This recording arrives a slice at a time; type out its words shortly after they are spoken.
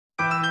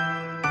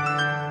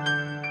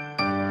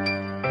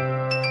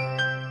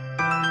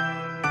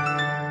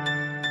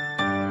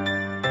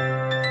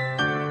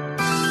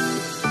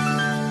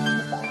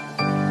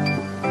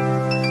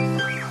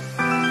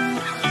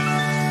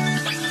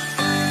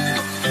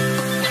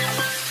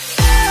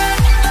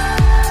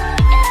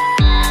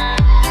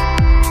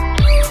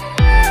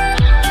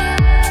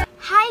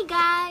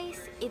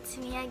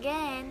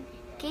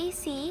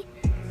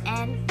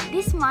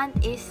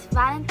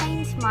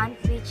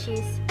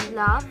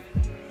love.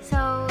 So,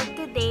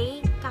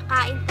 today,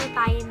 kakain po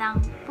tayo ng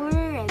puro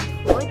red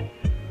food.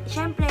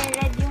 Siyempre,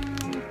 red yung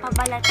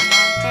pabalat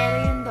niya, pero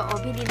yung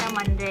loob, hindi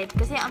naman red.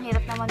 Kasi ang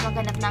hirap naman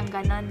maganap ng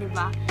ganon, di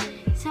ba?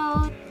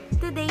 So,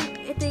 today,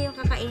 ito yung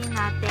kakainin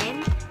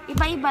natin.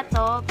 Iba-iba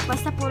to,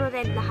 basta puro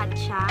red lahat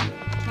siya.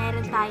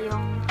 Meron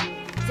tayong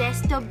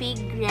Zesto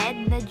Big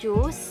Red na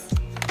juice.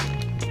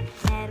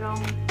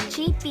 Merong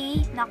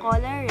Chippy na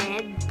color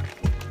red.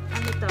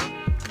 Ano to?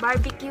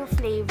 Barbecue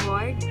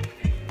flavored.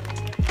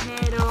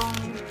 Merong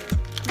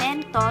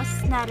Mentos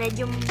na red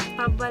yung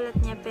pabalat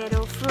niya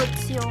pero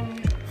fruits yung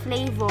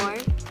flavor.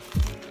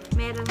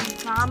 Merong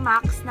mga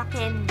Max na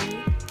candy.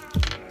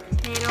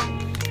 Merong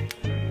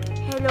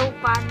Hello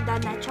Panda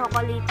na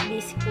chocolate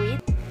biscuit.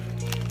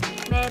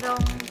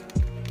 Merong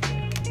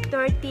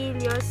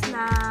Tortillos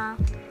na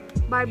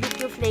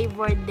barbecue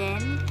flavored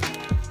din.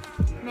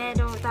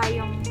 Meron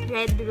tayong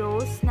red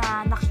rose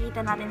na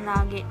nakikita natin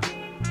lagi.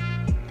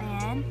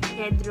 Ayan,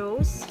 red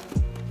rose.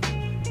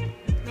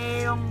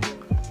 Merong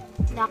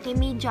Lucky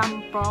Me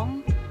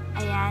Jampong.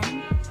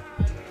 Ayan.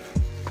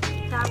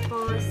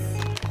 Tapos,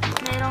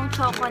 merong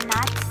Choco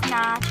Nuts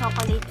na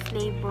chocolate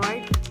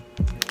flavored.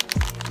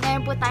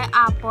 Meron po tayo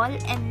apple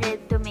and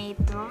red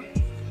tomato.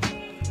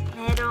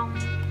 Merong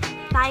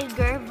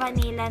Tiger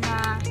Vanilla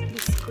na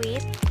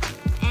biscuit.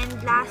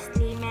 And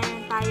lastly,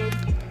 meron tayong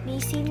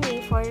Nissin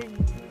Wafer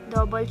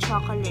Double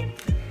Chocolate.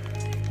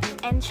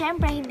 And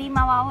syempre, hindi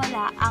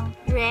mawawala ang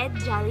Red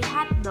Jolly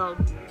Hotdog.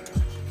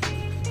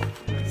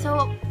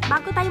 So,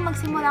 bago tayo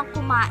magsimulang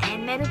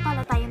kumain, meron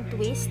pala tayong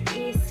twist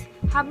is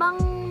habang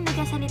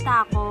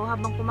nagsasalita ako,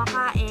 habang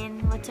kumakain,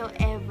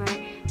 whatsoever,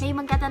 may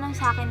magtatanong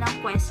sa akin ng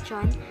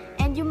question.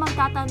 And yung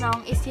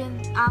magtatanong is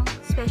yun ang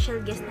special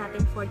guest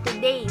natin for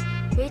today,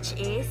 which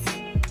is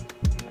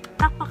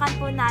takpakan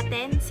po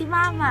natin si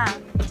Mama.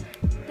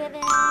 Tada!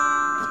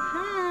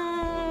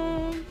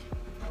 Hi!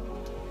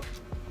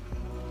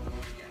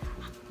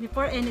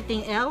 Before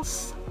anything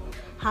else,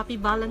 Happy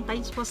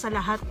Valentines po sa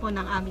lahat po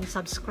ng aming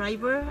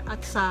subscriber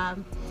at sa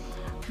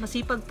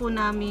masipag pong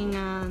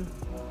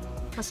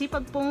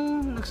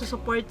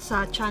nagsusupport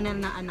sa channel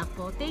na anak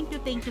ko.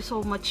 Thank you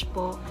so much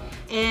po.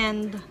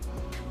 And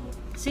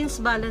since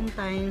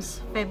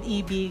Valentines,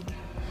 Feb-ibig,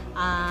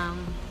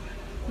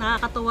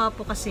 nakakatuwa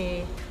po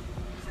kasi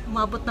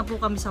umabot na po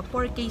kami sa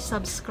 4K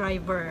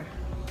subscriber.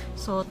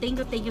 So, thank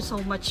you so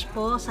much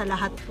po sa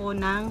lahat po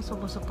ng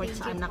sumusupport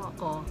sa anak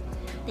ko.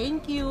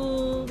 Thank you!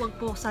 Wag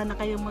po sana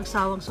kayong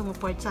magsawang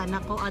sumupport sa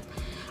anak ko at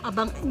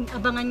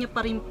abangan nyo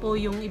pa rin po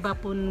yung iba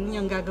po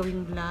niyang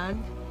gagawing vlog.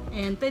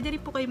 And pwede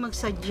rin po kayo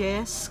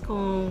mag-suggest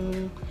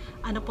kung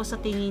ano po sa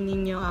tingin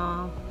ninyo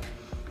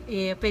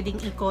pwedeng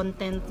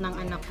i-content ng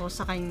anak ko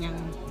sa kanyang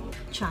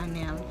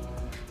channel.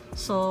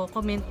 So,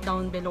 comment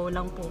down below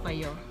lang po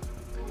kayo.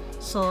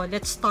 So,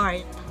 let's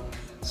start.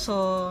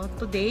 So,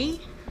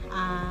 today,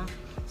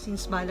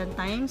 since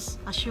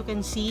Valentine's, as you can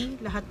see,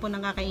 lahat po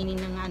ng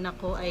kakainin ng anak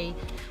ko ay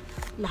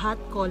lahat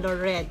color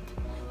red.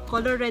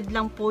 Color red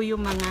lang po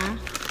yung mga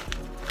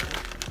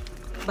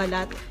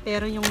balat,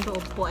 pero yung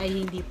loob po ay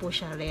hindi po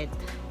siya red.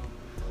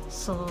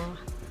 So,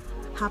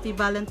 Happy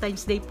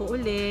Valentine's Day po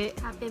uli.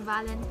 Happy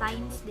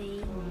Valentine's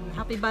Day.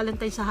 Happy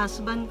Valentine's sa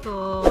husband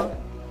ko.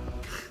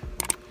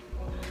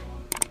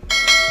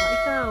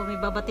 Ikaw, may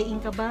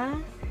babatiin ka ba?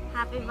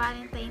 Happy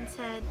Valentine's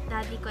sa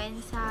daddy ko and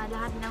sa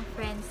lahat ng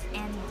friends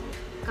and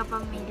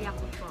kapamilya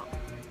ko po.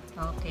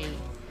 Okay.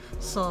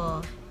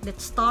 So,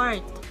 let's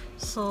start.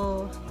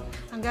 So,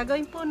 ang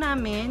gagawin po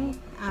namin,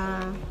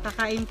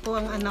 kakain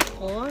po ang anak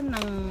ko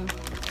ng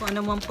kung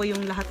ano man po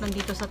yung lahat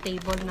nandito sa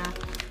table na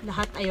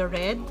lahat ay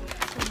red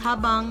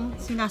habang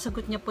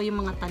sinasagot niya po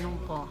yung mga tanong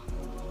ko.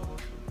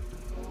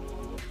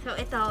 So,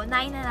 ito,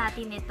 unahin na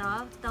natin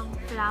itong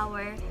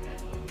flower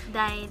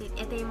dahil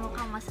ito yung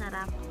mukhang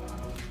masarap.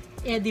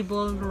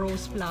 Edible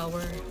rose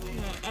flower.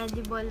 Yeah,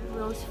 edible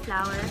rose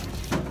flower.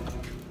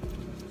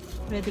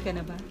 Ready ka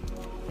na ba?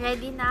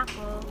 Ready na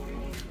ako.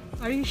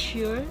 Are you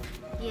sure?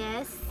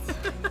 Yes.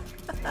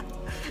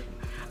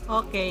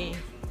 Okay.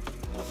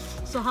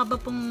 So, habang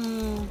pong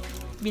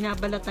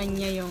binabalatan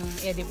niya yung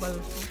edible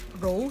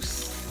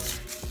rose,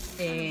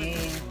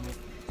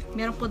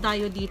 meron po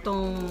tayo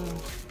ditong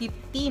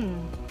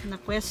 15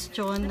 na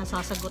question na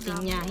sasagutin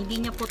niya.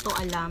 Hindi niya po to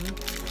alam.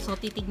 So,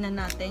 titignan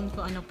natin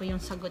kung ano po yung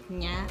sagot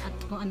niya at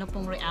kung ano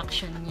pong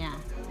reaction niya.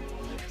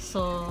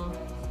 So,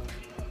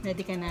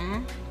 ready ka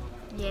na?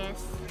 Yes.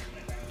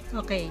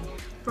 Okay.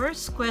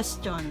 First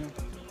question.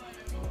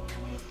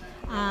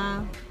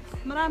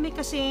 Marami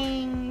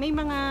kasing, may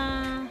mga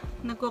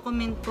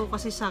nagko-comment po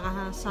kasi sa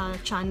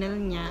channel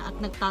niya at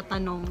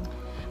nagtatanong,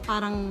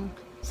 parang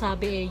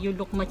sabi you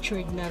look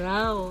matured na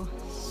raw.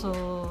 So,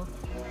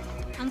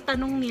 ang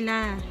tanong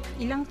nila,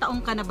 ilang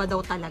taong ka na ba daw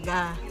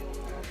talaga?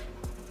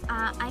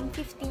 I'm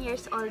 15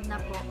 years old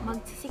na po.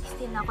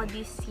 Mag-16 ako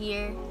this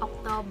year,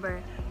 October.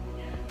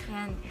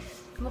 Yan.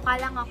 Mukha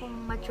lang akong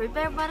mature.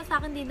 Pero para sa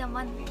akin, di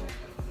naman.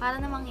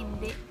 Para namang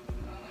hindi.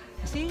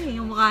 Kasi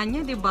yung mukha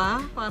niya, di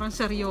ba? Parang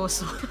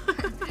seryoso.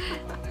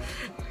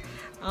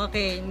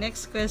 Okay,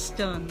 next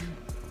question.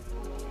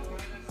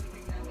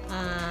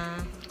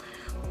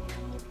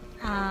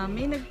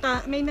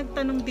 May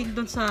nagtanong din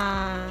doon sa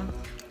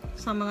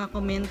mga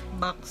comment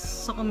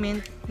box, sa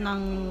comment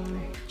ng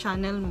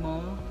channel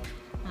mo.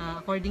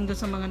 According doon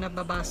sa mga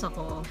nababasa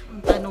ko,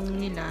 ang tanong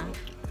nila,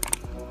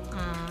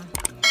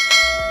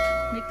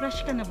 may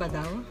crush ka na ba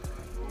daw?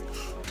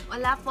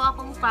 Wala po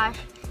akong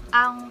crush.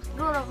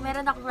 Siguro,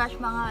 meron akong crush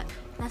mga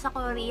nasa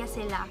Korea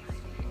sila.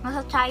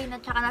 Nasa China,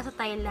 tsaka nasa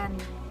Thailand.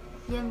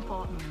 Yan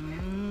po.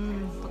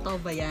 Totoo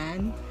ba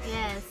yan?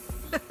 Yes.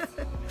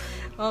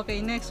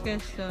 Okay, next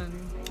question.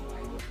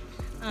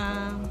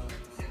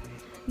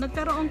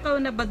 Nagkaroon ka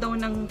na ba daw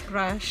ng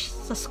crush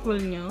sa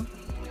school nyo?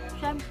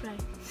 Siyempre.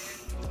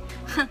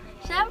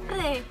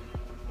 Siyempre.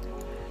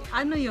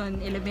 Ano yon?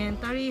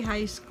 Elementary,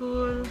 high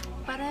school?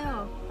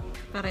 Pareho.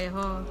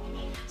 Pareho.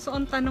 So,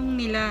 ang tanong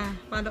nila,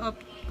 follow-up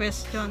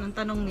question, ang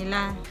tanong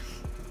nila,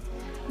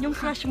 yung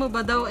crush mo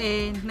ba daw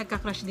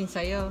nagka-crush din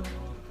sa'yo?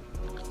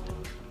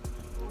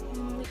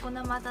 Hindi ko na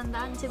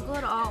matandaan.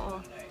 Siguro,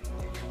 oo.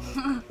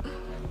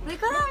 Hindi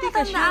ko na Hindi ka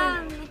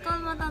matandaan. Hindi ko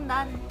na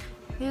matandaan.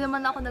 Hindi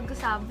naman ako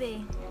nagsasabi.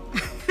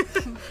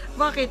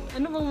 Bakit?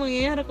 Ano bang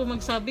mangyayari kung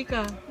magsabi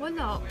ka?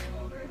 Wala.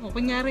 O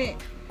kunyari,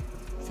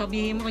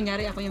 sabihin mo,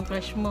 kunyari ako yung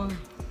crush mo.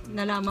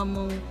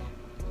 Nalaman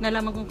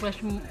kong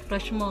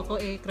crush mo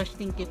ako, crush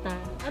din kita.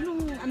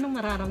 Anong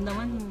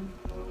mararamdaman mo?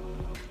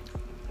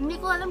 Hindi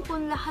ko alam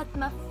kung lahat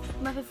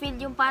ma-feel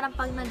yung parang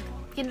pag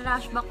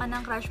kin-rushback ka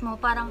ng crush mo,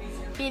 parang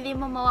feeling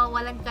mo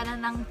mawawalan ka na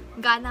ng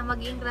gana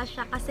maging crush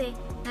siya kasi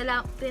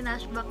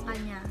kin-rushback ka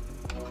niya.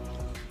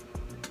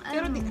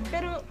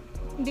 Pero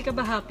hindi ka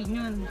ba happy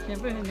nun?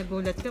 Siyempre,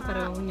 nagulat ka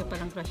para niyo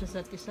palang crush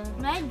sa isa.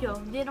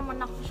 Medyo. Hindi naman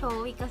ako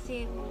showy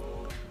kasi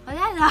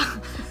wala lang.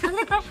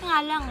 Kasi crush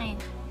nga lang eh.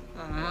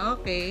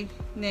 Okay.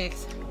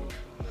 Next.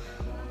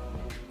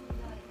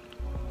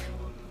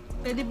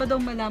 Pwede ba daw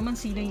malaman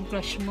sino yung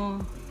crush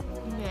mo?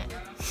 Hindi.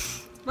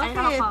 Bakit?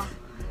 Ayoko.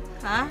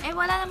 Ha?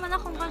 Wala naman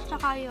akong crush sa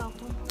kaya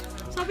ko.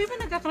 Sabi mo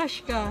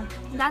nagka-crush ka?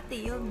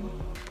 Dati yun.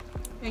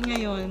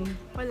 Ngayon?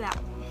 Wala.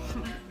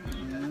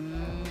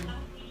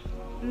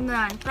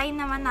 Try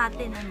naman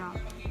natin,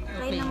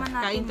 Try Okay. naman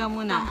natin. Kain ka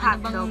muna. ng Ano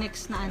bang hotdog.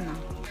 next na ano?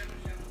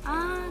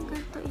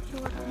 Ganito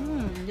itsura.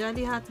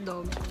 Jolly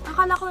hotdog.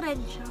 Akala ko red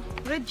siya.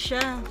 Red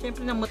siya.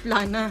 Siyempre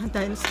namutla na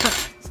dahil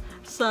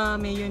sa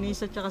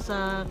mayonnaise at saka sa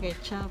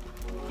ketchup.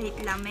 Wait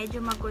lang,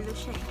 medyo magulo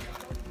siya eh.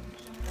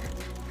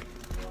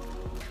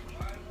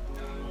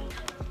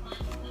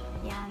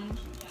 Yan.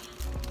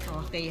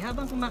 Okay,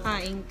 habang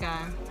kumakain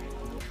ka,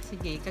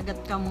 sige,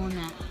 kagat ka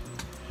muna.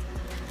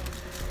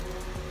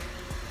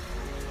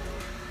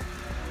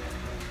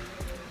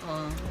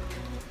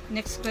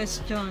 Next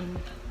question.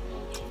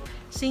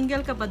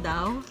 Single ka ba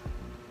daw?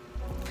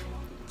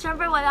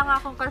 Siyempre wala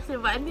nga akong crush,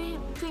 diba?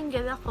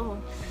 Single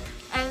ako.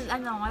 And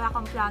wala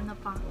akong plano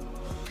pa.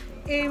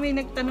 May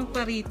nagtanong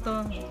pa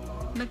rito.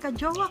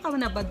 Nagka-jowa ka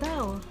na ba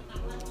daw?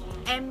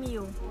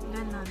 MU.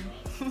 Ganon.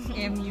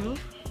 MU?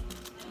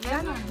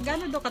 Ganon.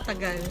 Gano'n daw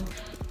katagal?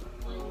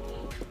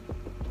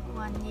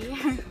 1 year.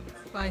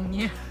 1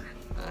 year.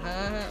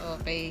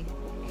 Okay.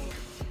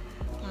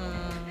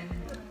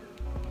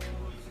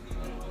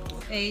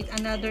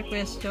 Another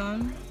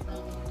question.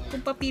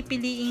 Kung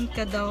papipiliin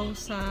ka daw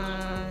sa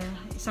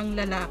isang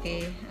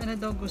lalaki, ano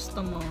daw gusto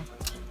mo?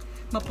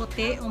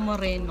 Maputi o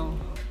moreno?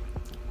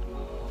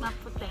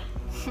 Maputi.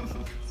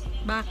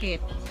 Bakit?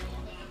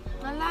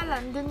 Wala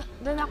lang.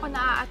 Dun ako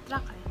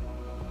na-attract eh.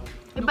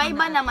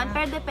 Iba-iba naman,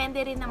 pero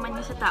depende rin naman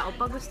yung sa tao.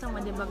 Pag gusto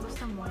mo, diba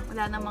gusto mo?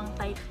 Wala namang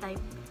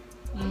type-type.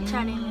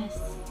 Charines.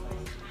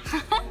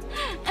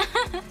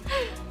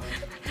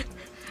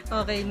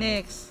 Okay,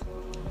 next.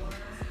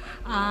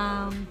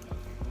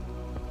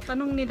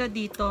 Tanong nila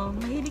dito,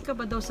 mahilig ka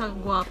ba daw sa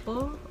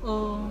gwapo? O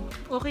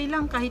okay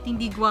lang kahit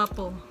hindi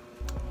gwapo?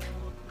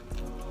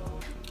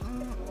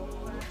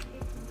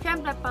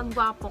 Siyempre, pag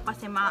gwapo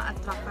kasi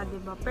ma-attract ka,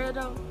 diba?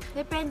 Pero,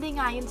 depende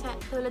nga yun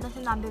tulad ng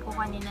sinabi ko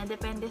kanina,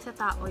 depende sa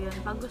tao yun.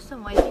 Pag gusto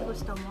mo, hindi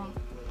gusto mo.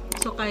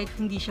 So, kahit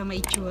hindi siya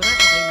maitsura,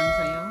 okay lang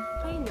sa'yo?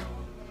 Okay lang.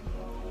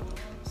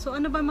 So,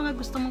 ano ba mga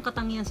gusto mong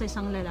katangian sa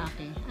isang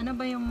lalaki? Ano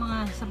ba yung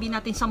mga, sabihin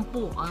natin, 10?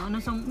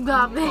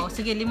 Gabi.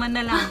 Sige, 5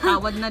 na lang.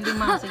 Tawad na 5.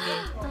 Sige.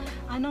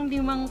 Anong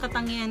 5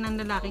 katangian ng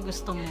lalaki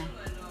gusto mo?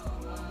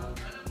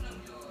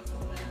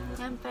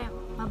 Siyempre,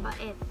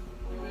 mabait.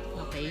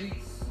 Okay.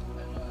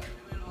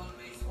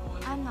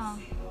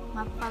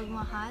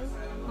 Mapagmahal.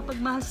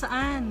 Mapagmahal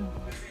saan?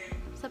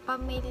 Sa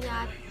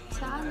pamilya at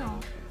sa'yo.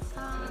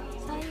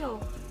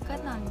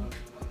 Ganon.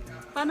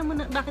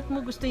 Bakit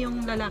mo gusto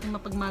yung lalaki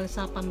mapagmahal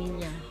sa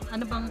pamilya?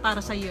 Ano bang para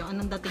sa iyo?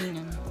 Anong dating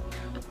niyan?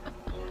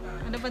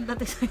 Ano bang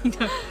dating sa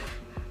inyo?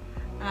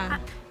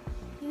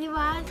 Di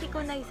ba? Kasi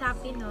kung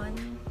nagsabi nun,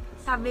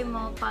 sabi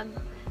mo,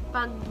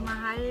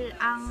 pagmahal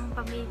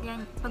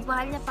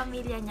niya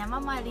pamilya niya,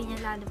 mamahalin niya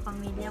lalo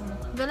pamilya mo.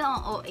 Ganun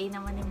ang OA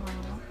naman ni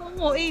mama. Ang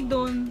OA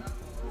doon.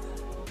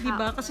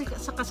 Diba? Kasi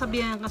sa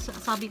kasabihan,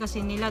 sabi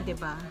kasi nila,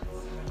 diba?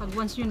 Pag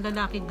once yung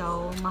lalaki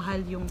daw,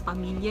 mahal yung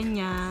pamilya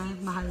niya,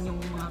 mahal yung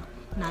mga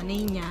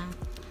nanay niya.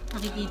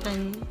 nakikita,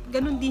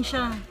 ganun din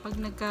siya pag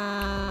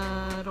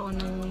nagkaroon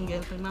ng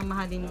girlfriend,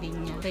 mamahalin din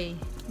niya. Okay,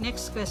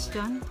 next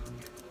question.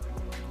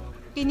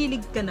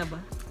 Kinilig ka na ba?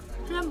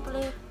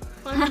 Siyempre,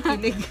 Paano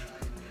kilig?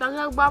 pag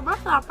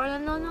nagbabasa, pag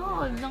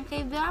nanonood ng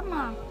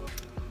K-drama,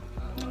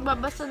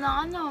 nagbabasa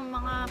ng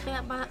mga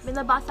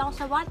binabasa ko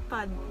sa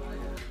Wattpad.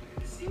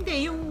 Hindi,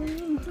 yung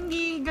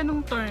hindi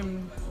ganung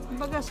term.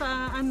 Kumbaga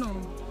sa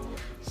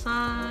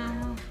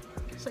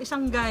sa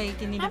isang guy,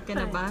 kinilig ka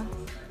na ba?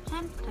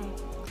 Siyempre.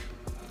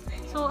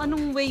 So,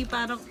 anong way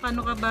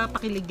paano ka ba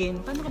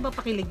pakiligin? Paano ka ba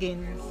pakiligin?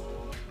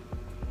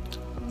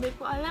 Hindi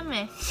ko alam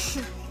eh.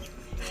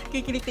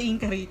 Kikilitiin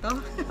ka rito?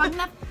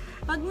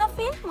 Pag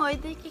na-feel mo,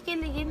 edi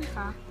kikiligin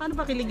ka. Paano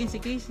ba kiligin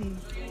si Kacey?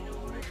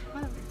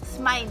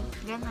 Smile,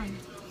 ganun.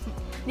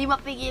 Hindi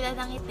mapigilan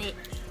ng ngiti.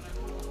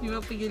 Di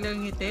ba pigilan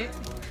ang ngiti?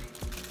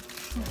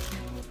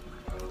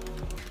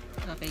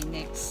 Okay,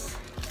 next.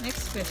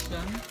 Next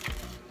question.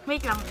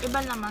 Wait lang,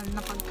 iba naman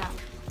na pagka.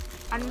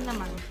 Ano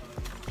naman?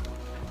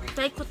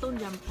 Try ko itong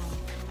jampo.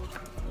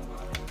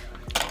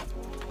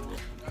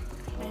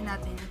 Try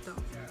natin ito.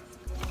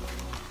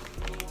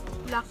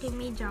 Lucky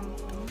Me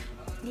jampo.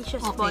 Hindi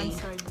siya Okay.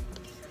 sponsored.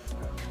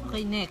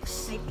 Okay,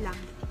 next. Wait lang.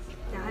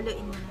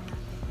 Haluin mo na natin.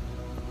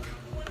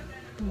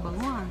 Ang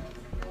bango ah.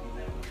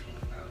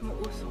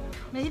 Muusok.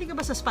 Mahilig ka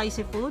ba sa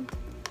spicy food?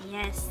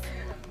 Yes.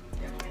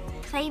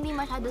 Sa hindi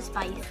masyado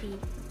spicy.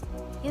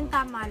 Yung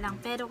tama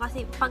lang. Pero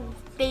kasi pag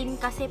plain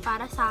kasi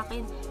para sa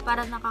akin,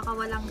 para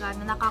nakakawalang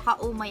gana,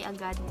 nakakaumay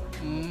agad.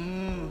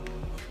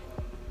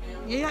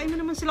 Yayain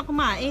mo naman sila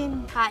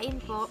kumain. Kain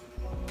po.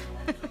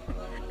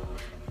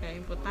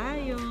 Kain po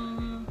tayo.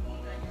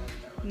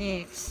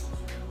 Next.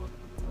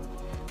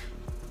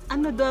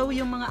 Ano daw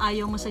yung mga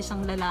ayaw mo sa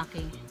isang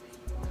lalaki?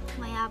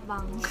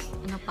 Mayabang.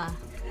 Ano pa?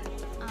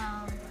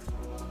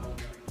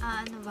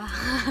 Ano ba?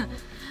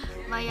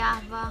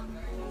 Mayabang.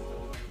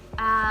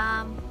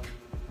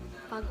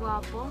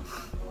 Pagwapo.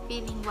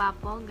 Feeling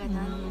gwapo.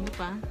 Ganun. Ano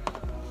pa?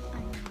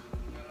 Ano ba?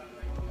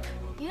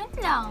 Yun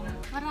lang.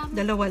 Marami.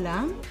 Dalawa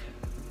lang?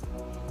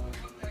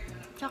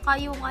 Tsaka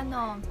yung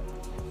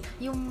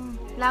yung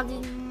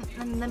laging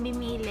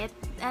namimilit.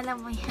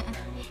 Alam mo yan.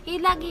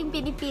 Yung laging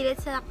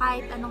pinipilit sa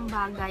kahit anong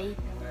bagay.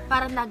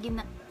 Parang lagi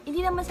na,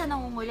 hindi naman sa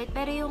nangungulit,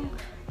 pero yung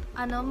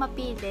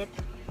mapilit.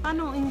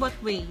 Paano? In what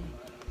way?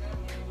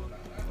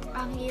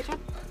 Ang hirap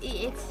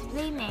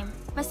i-explain eh.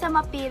 Basta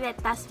mapilit,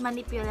 tas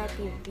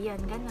manipulative. Yan,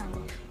 ganun.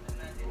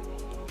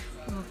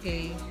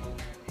 Okay.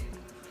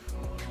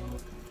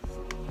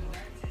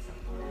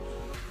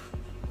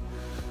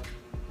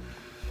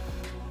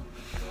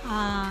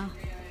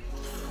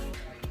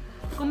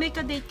 Kung may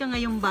ka-date ka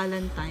ngayong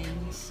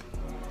Valentines,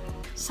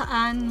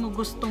 saan mo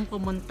gustong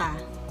pumunta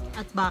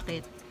at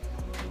bakit?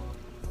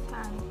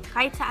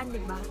 Kahit saan,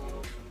 di ba?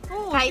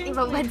 Oo, Kahit syempre.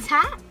 ibang bansa.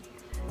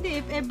 Hindi,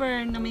 if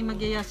ever na may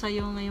magyaya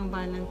sa'yo ngayong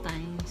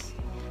Valentines,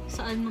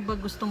 saan mo ba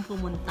gustong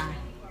pumunta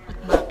at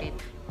bakit?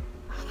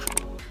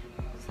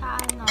 Sa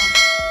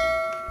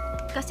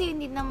kasi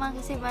hindi naman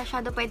kasi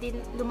masyado pwede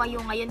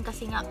lumayo ngayon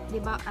kasi nga, di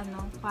ba,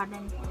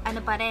 parang,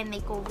 pa rin,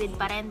 may COVID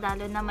pa rin,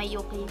 lalo na may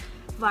UK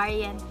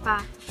variant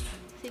pa.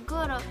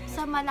 Siguro,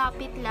 sa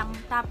malapit lang,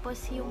 tapos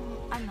yung,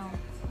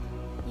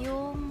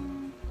 yung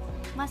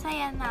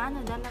masaya na,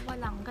 dalawa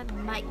lang,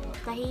 ganun,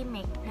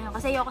 tahimik.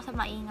 Kasi ayoko sa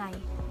maingay.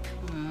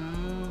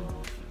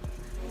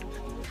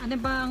 Ano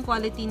ba ang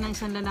quality ng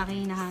isang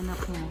lalaki hinahanap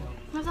mo?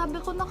 Nasabi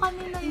ko na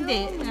kanina yun. Hindi,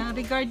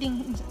 regarding,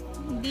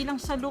 hindi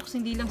lang sa looks,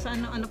 hindi lang sa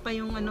ano pa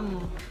yung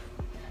mo.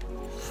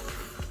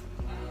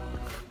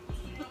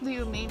 What do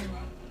you mean?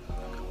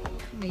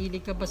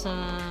 Mahilig ka ba sa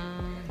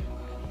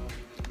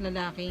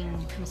lalaking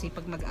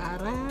masipag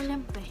mag-aral?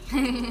 Siyempre.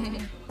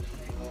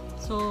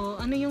 So,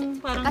 ano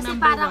yung parang Kasi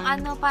number parang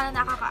one? parang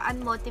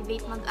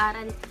nakaka-unmotivate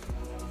mag-aral.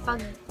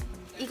 Pag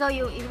ikaw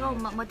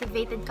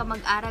motivated ka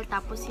mag-aral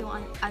tapos yung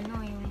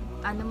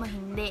mo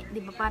hindi, 'di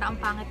ba? Parang ang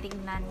pangit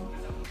tingnan.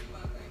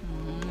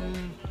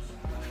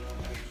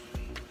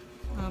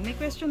 May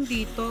question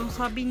dito.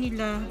 Sabi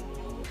nila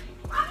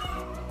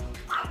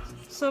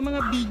sa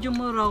mga video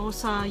mo raw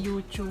sa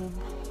YouTube,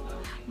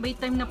 may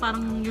time na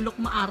parang you look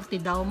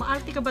maarte daw.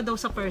 Maarte ka ba daw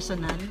sa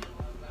personal?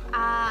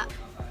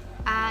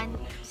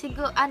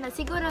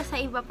 Siguro sa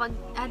iba pag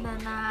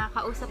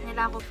nakausap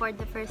nila ako for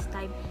the first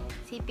time,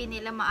 sipin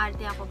nila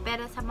maarte ako.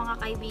 Pero sa mga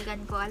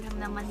kaibigan ko, alam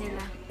naman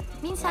nila.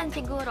 Minsan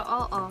siguro,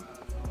 oo.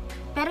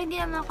 Pero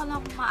hindi naman ako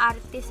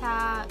maarte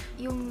sa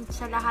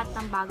lahat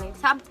ng bagay.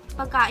 Sa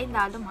pagkain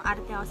lalo,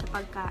 maarte ako sa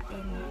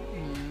pagkain.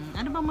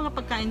 Ano bang mga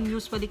pagkain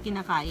usually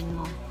kinakain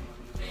mo?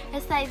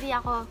 Basta hindi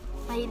ako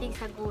mahilig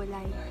sa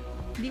gulay.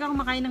 Hindi ka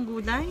kumakain ng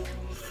gulay?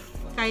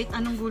 Kahit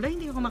anong gulay,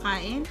 hindi ka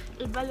kumakain?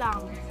 Iba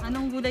lang.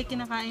 Anong gulay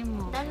kinakain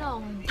mo?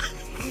 Talong.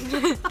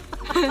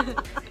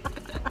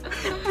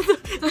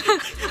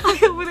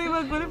 Ayaw mo na yung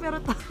magulay pero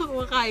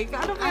kumakain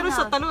ka. Ano meron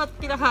sa talong at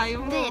kinakain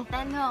mo? Hindi,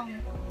 talong.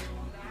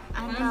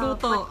 Anong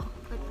luto?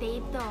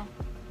 Potato.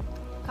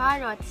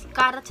 Carrots.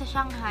 Carrots sa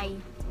Shanghai.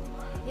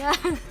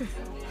 Yan.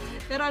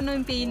 Pero ano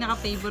yung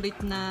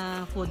pinaka-favorite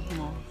na food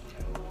mo?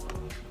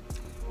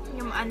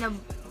 Yung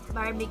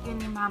Barbecue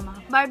ni mama.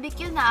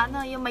 Barbecue na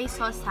ano, yung may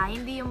sauce ha,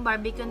 hindi yung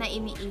barbecue na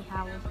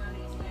iniihaw.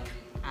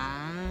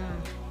 Ah.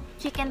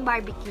 Chicken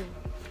barbecue.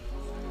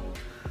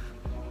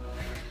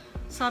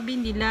 Sabi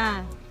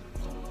nila,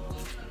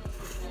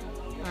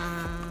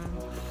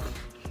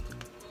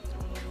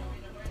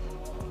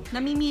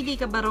 namimili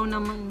ka ba raw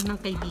ng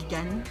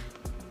kaibigan?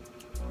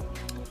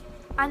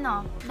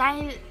 Ano,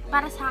 dahil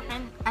para sa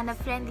akin,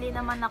 friendly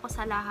naman ako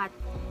sa lahat.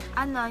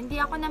 Hindi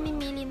ako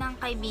namimili ng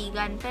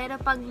kaibigan, pero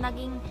pag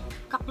naging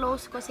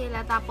ka-close ko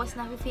sila, tapos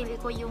nafe-feel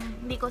ko yung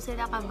hindi ko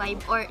sila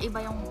ka-vibe or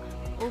iba yung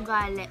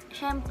ugali,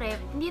 syempre,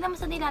 hindi naman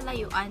sa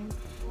nilalayuan.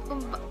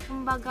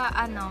 Kumbaga,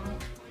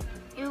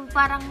 yung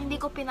parang hindi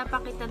ko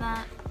pinapakita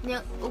na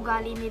yung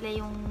ugali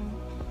nila yung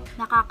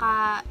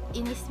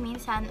nakakainis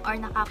minsan or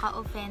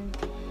nakaka-offend.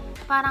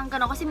 Parang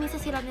gano'n, kasi minsan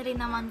sila na rin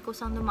naman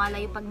kusang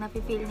lumalayo pag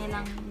nafe-feel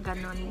nilang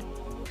gano'n.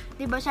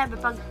 Diba, syempre,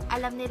 pag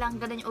alam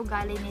nilang gano'n yung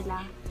ugali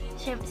nila,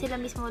 syempre,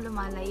 sila mismo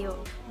lumalayo.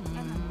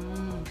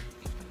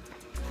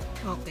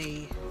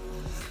 Okay.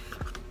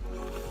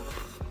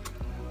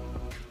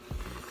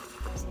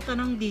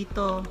 Tanong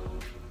dito,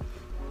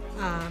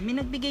 may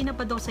nagbigay na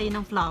pa daw sa'yo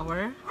ng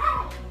flower?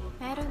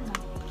 Meron na.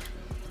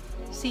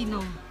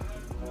 Sino?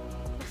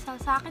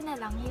 Sa akin na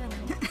lang yun.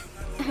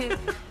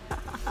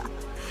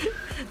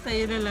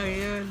 Sa'yo na lang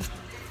yun.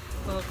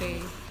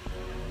 Okay.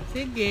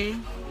 Sige.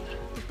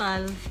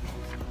 Total,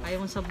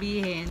 ayaw mong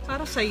sabihin.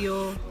 Para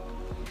sa'yo,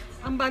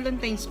 ang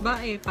Valentines ba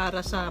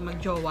para sa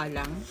magjowa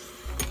lang?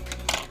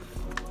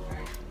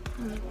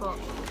 Hindi po.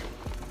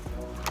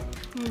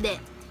 Hindi.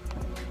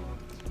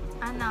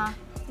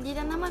 Hindi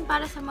lang naman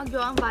para sa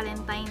magjowa ang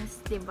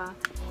Valentines, diba?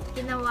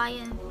 Ginawa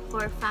yan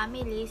for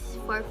families,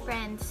 for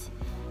friends,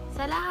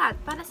 sa lahat.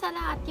 Para sa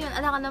lahat yun.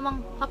 Alam ka namang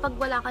kapag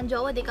wala kang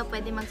jowa, di ka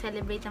pwede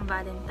mag-celebrate ng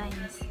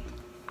Valentines.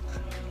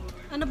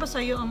 Ano ba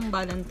sa'yo ang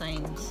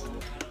Valentines?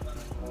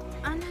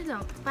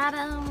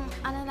 Parang,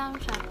 lang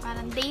siya,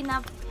 parang day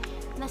na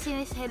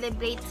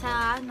sineselebrate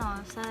sa,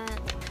 sa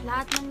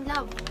lahat ng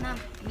love na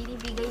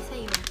binibigay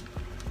sa'yo.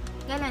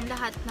 Ganon,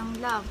 lahat ng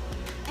love.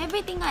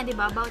 Everything nga, di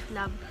ba, about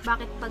love.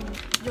 Bakit pag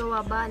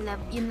jowa ba, love,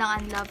 yun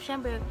lang ang love.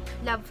 Siyempre,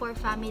 love for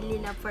family,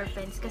 love for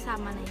friends,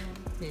 kasama na yun.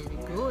 Very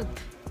good.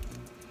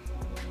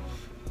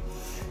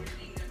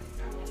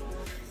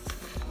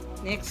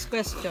 Next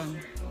question.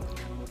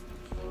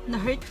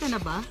 Na-hurt ka na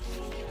ba?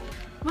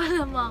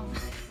 Malamang.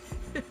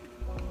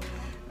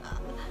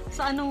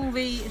 Sa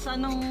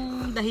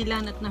anong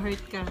dahilan at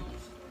na-hurt ka?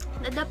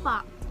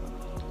 Nadapa.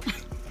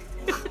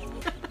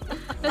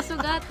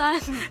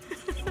 Nasugatan.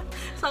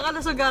 Saan ka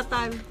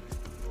nasugatan?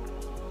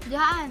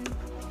 Diyan.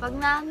 Pag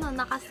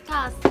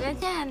nakaskas.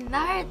 Ganyan.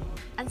 Na-hurt.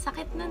 Ang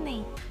sakit nun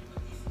eh.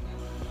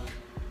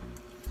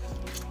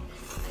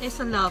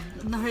 Sa love,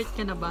 na-hurt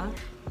ka na ba?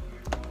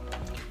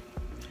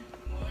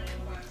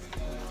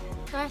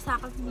 Kaya sa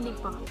akin, hindi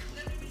pa.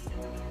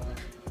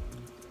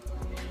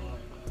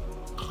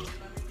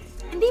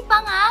 Hindi pa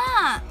nga!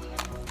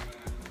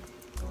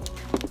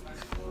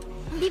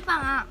 Hindi pa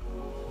nga.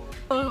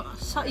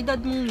 Sa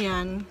edad mong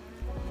yan,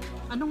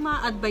 anong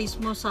ma-advise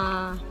mo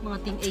sa mga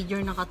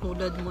teenager na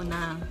katulad mo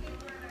na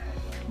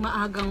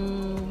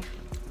maagang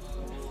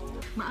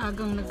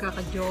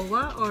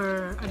nagkakajowa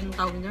or anong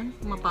tawag niyan?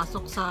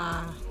 Mapasok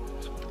sa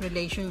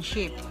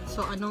relationship.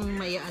 So, anong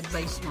may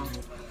advice mo?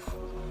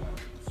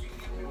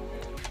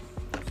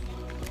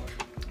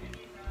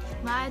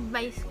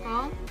 Ma-advise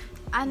ko,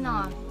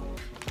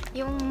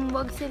 yung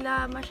wag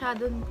sila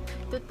masyadong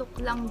tutok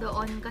lang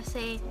doon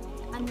kasi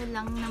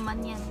lang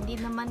naman yan, hindi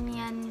naman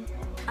yan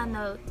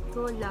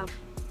true love,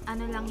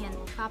 lang yan,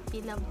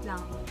 puppy love lang.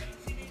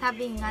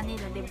 Sabi nga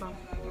nila, diba?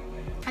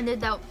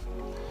 Daw,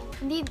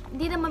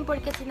 hindi naman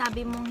porket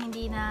sinabi mong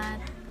hindi na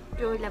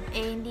true love,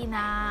 hindi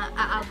na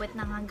aabot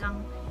ng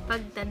hanggang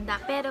pagtanda.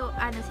 Pero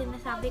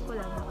sinasabi ko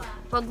lang,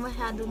 huwag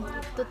masyadong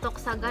tutok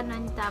sa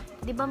ganun.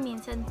 Di ba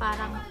minsan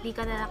parang di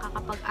ka na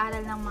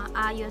nakakapag-aral ng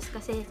maayos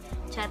kasi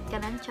chat ka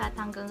ng chat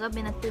hanggang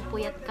gabi,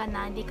 nagpupuyat ka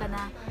na, di ka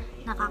na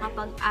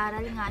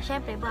nakakapag-aral nga.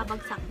 Syempre,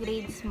 babagsak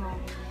grades mo.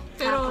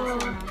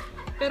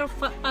 Pero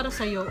para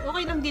sa'yo,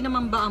 okay lang din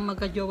naman ba ang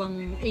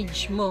magkajowang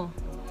age mo?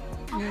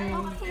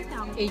 Okay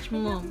lang. Age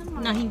mo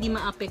na hindi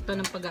maapekto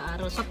ng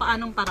pag-aaral. Sa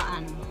paanong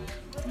paraan?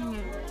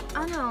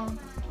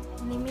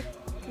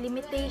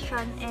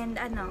 Limitation and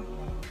alam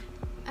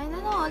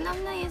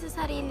na yun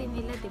sa sarili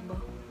nila, diba?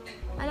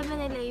 Alam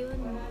na nila yun.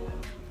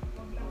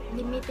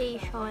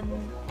 Limitation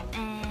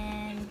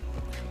and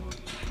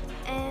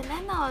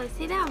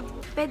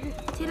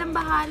silang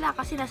bahala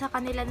kasi nasa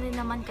kanila din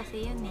naman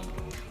kasi yun eh.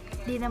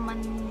 Di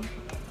naman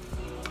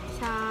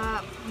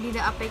hindi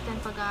na apektan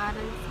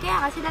pag-aaral.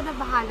 Kaya kasi sila na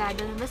bahala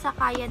doon. Basta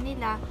kaya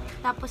nila,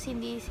 tapos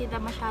hindi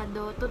sila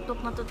masyado tutok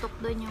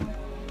doon yung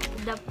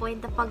the point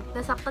na pag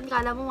nasaktan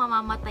ka, alam mo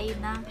mamamatay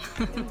na.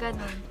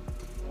 Ganon.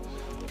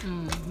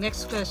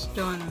 Next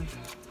question.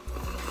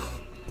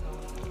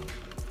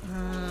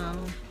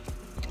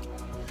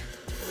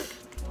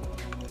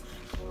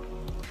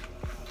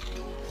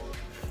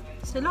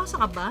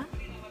 Selosa ka ba?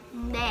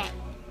 Hindi.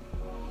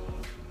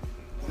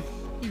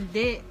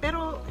 Hindi.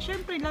 Pero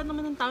syempre, lahat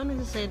naman ng tao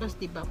nagsiselos,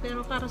 diba?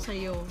 Pero para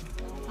sa'yo,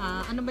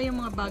 ano ba yung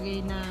mga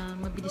bagay na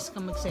mabilis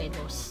kang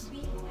magselos?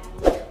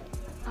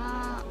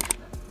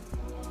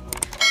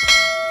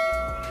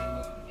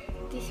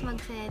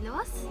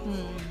 Magselos?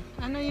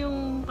 Ano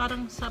yung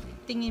parang sa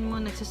tingin mo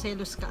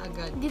nagsiselos ka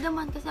agad? Hindi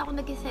naman kasi ako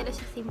nagsiselos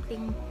sa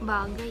simpleng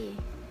bagay eh.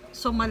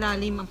 So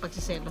malalim ang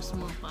pagsiselos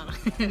mo, parang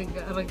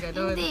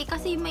gano'n. Hindi,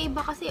 kasi may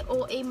iba kasi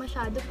OA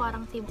masyado,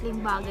 parang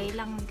simpleng bagay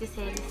lang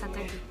nagsiselos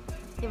agad eh.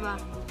 Diba?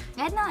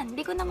 Ganon,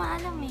 hindi ko naman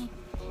alam eh.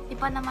 Di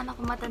pa naman ako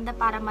matanda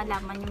para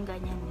malaman yung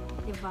ganyan.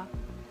 Diba?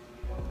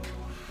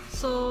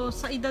 So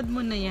sa edad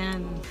mo na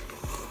yan,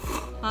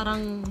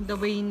 parang the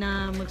way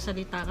na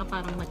magsalita ka,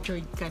 parang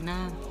matured ka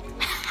na.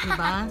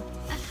 Diba?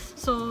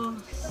 So,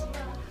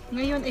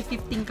 ngayon ay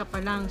 15 ka pa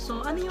lang.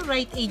 So, ano yung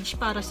right age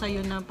para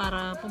sa'yo na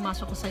para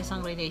pumasok ka sa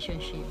isang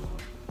relationship?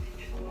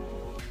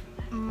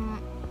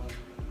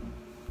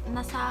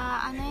 Nasa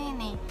ano yun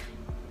eh.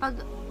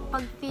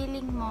 Pag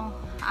feeling mo,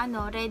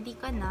 ready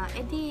ka na,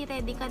 edi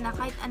ready ka na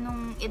kahit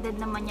anong edad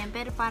naman yan.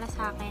 Pero para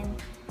sa akin,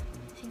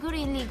 siguro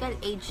yung legal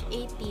age,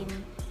 18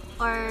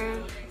 or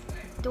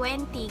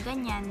 20,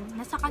 ganyan.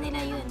 Nasa kanila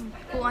yun.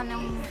 Kung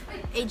anong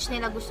age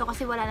nila gusto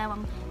kasi wala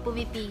namang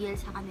pumipigil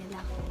sa kanila.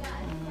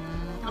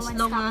 As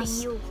long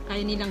as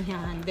kaya nilang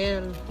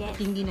i-handle at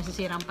hindi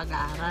nasisira ang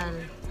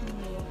pag-aaral.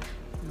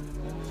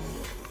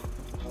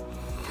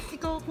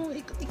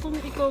 Kung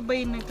ikaw ba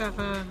yung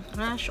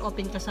nagkaka-crush,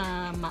 open ka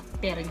sa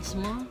parents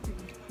mo?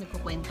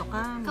 Nagkukwento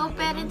ka? Ikaw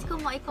parents ko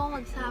mo, ikaw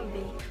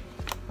magsabi.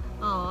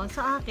 Oo,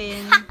 sa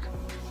akin,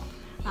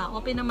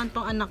 open naman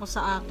tong anak ko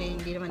sa akin,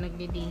 hindi naman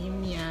naglilihim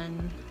yan.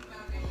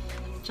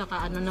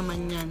 Tsaka ano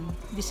naman yan,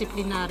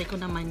 disciplinary ko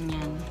naman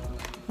yan.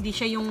 Hindi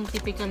siya yung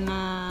typical na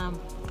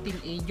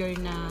teenager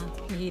na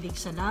mahilig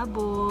sa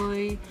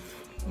laboy,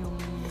 yung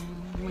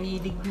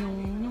mahilig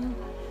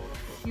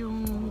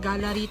yung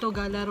gala rito,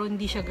 gala ron,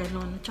 hindi siya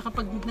ganon. Tsaka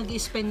pag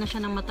nag-spend na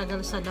siya ng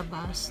matagal sa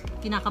labas,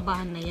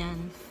 kinakabahan na yan.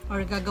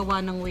 Or gagawa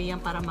ng way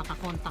yan para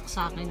makakontak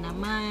sa akin na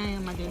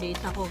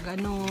malilate ako,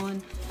 ganon.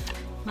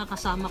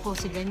 Makasama ko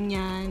si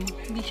ganyan.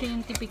 Hindi siya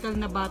yung typical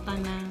na bata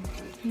na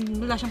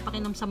wala siyang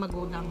pakialam sa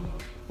magulang.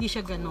 Hindi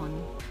siya ganon.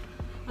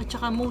 At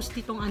saka most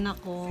itong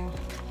anak ko,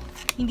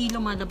 hindi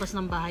lumalabas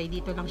ng bahay.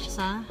 Dito lang siya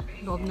sa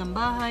loob ng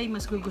bahay.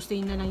 Mas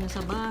gugustuhin na lang yung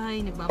sa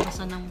bahay.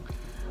 Nagbabasa ng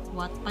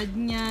Wattpad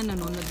niya,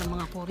 nanonood ng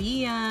mga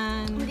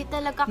Korean. Hindi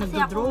talaga kasi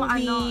ako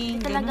hindi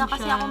talaga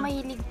kasi ako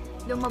mahilig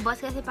lumabas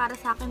kasi para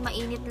sa akin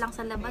mainit lang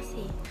sa labas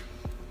eh.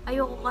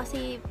 Ayoko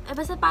kasi,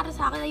 basta para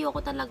sa akin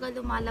ayoko talaga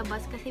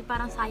lumalabas kasi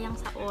parang sayang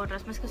sa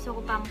oras. Mas gusto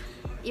ko pang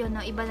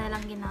iba na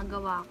lang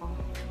ginagawa ko.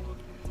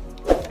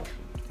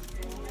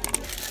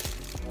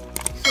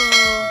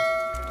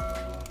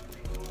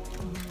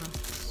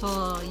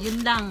 So,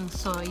 yun lang.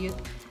 So,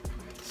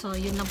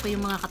 yun lang po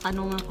yung mga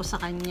katanungan ko sa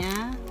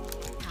kanya.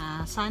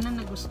 Sana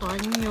nagustuhan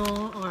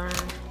nyo or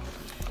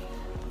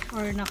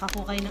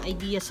nakakuha kayo ng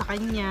idea sa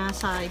kanya,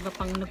 sa iba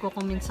pang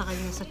nagko-comment sa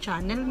kanya sa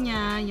channel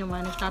niya. Yung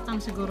mga nagtatang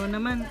siguro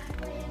naman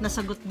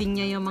nasagot din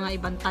niya yung mga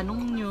ibang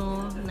tanong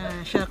nyo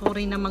na siya ko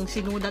rin namang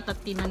sinulat at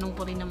tinanong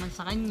ko rin naman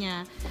sa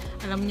kanya.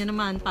 Alam nyo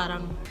naman,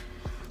 parang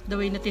the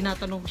way na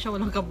tinatanong ko siya,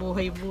 walang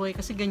kabuhay-buhay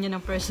kasi ganyan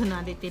ang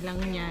personality lang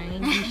niya.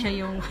 Hindi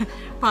siya yung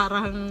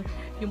parang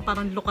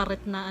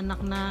lukaret na anak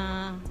na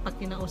pag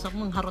kinausap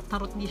mong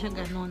harot-harot, di siya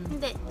ganon.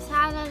 Hindi,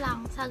 sa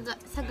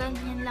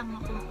ganyan lang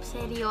ako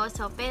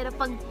seryoso. Pero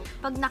pag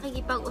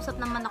nakikipag-usap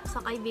naman ako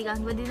sa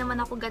kaibigan, hindi naman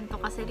ako ganito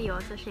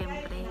ka-seryoso,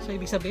 syempre. So,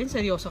 ibig sabihin,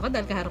 seryoso ka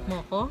dahil kaharap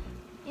mo ako?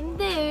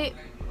 Hindi.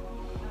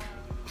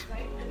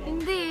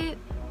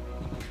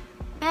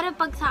 Pero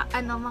pag sa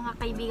mga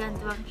kaibigan,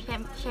 diba,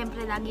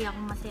 syempre lagi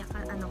akong masaya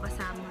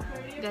kasama.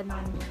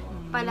 Ganon.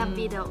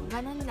 Palabido.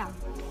 Ganon lang.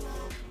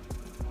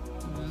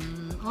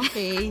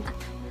 Okay.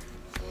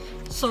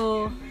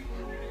 So,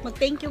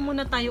 mag-thank you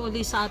muna tayo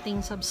ulit sa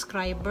ating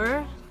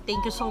subscriber.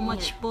 Thank you so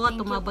much po. At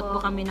umabot po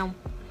kami ng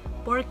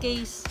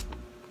 4K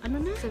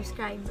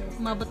subscribers.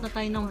 Umabot na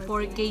tayo ng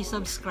 4K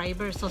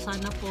subscribers. So,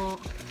 sana po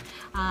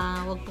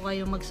wag po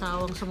kayong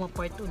magsawang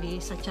sumuport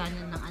uli sa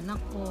channel ng anak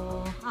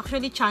ko.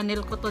 Actually,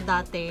 channel ko to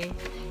dati.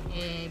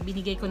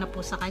 Binigay ko na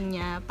po sa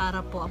kanya para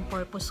po ang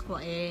purpose ko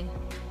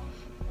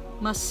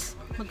mas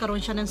magkaroon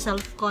siya ng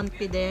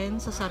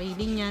self-confidence sa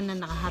sarili niya na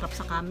nakaharap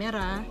sa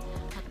camera.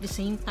 At the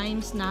same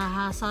times,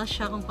 nahahasa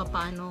siya kung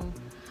paano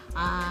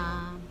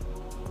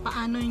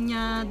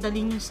niya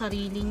dalhin yung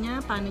sarili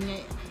niya, paano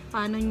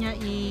niya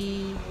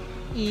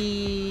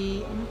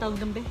ano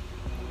tawag doon ba?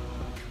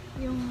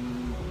 Yung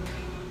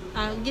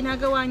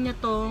ginagawa niya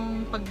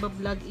tong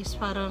pagbablog is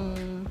parang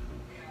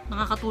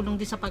nakakatulong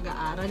din sa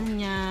pag-aaral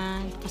niya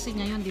kasi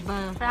ngayon, di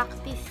ba,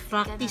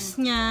 practice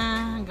niya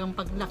hanggang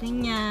paglaki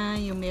niya,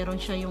 yung meron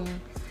siya yung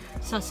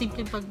sa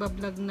simpleng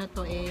pagbablog na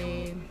to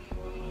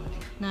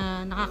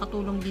na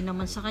nakakatulong din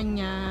naman sa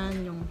kanya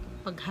yung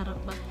pagharap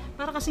ba.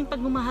 Para kasing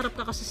pag humaharap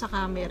ka kasi sa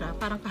camera,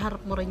 parang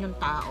kaharap mo rin yung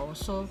tao.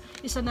 So,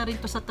 isa na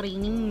rin to sa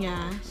training niya.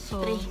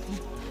 So,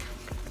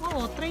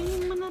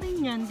 training mo na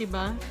rin yan, di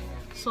ba?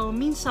 So,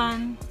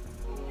 minsan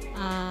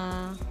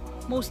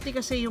Mostly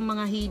kasi yung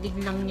mga hilig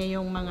lang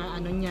niya yung mga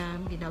ano niya,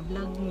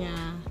 binablog niya.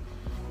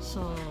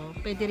 So,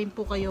 pwede rin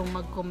po kayong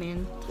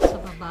mag-comment sa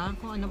baba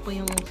kung ano po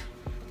yung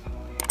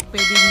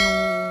pwede nyong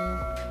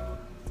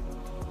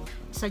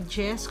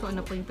suggest, kung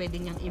ano po yung pwede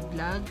niyang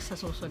i-vlog sa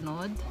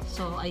susunod.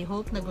 So, I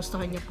hope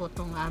nagustuhan niyo po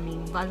itong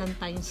aming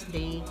Valentine's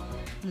Day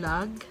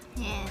vlog.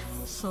 Yes.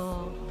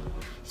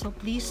 So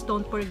please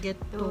don't forget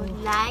to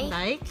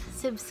like,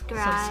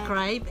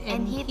 subscribe,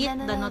 and hit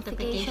the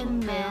notification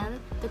bell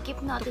to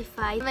keep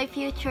notified my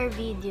future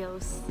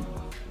videos.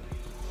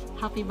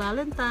 Happy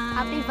Valentine's!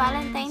 Happy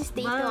Valentine's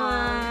Day to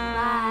all.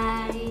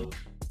 Bye!